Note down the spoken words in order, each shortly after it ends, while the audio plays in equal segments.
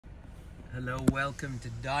Hello, welcome to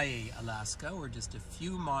Dyea, Alaska. We're just a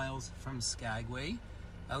few miles from Skagway,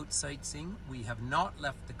 out sightseeing. We have not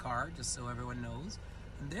left the car, just so everyone knows.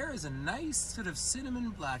 And there is a nice sort of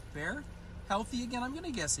cinnamon black bear, healthy again, I'm gonna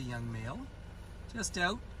guess a young male, just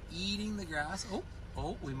out eating the grass.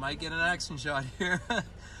 Oh, we might get an action shot here.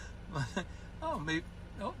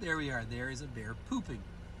 There we are. There is a bear pooping.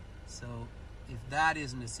 So if that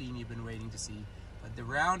isn't a scene you've been waiting to see, but the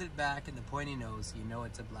rounded back and the pointy nose, you know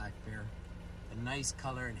it's a black bear. A nice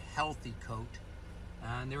color and healthy coat.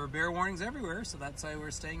 And there were bear warnings everywhere, so that's why we're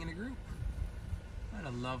staying in a group. What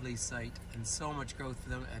a lovely sight, and so much growth for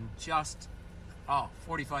them. And just,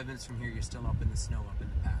 45 minutes from here, you're still up in the snow, up in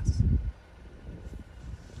the pack.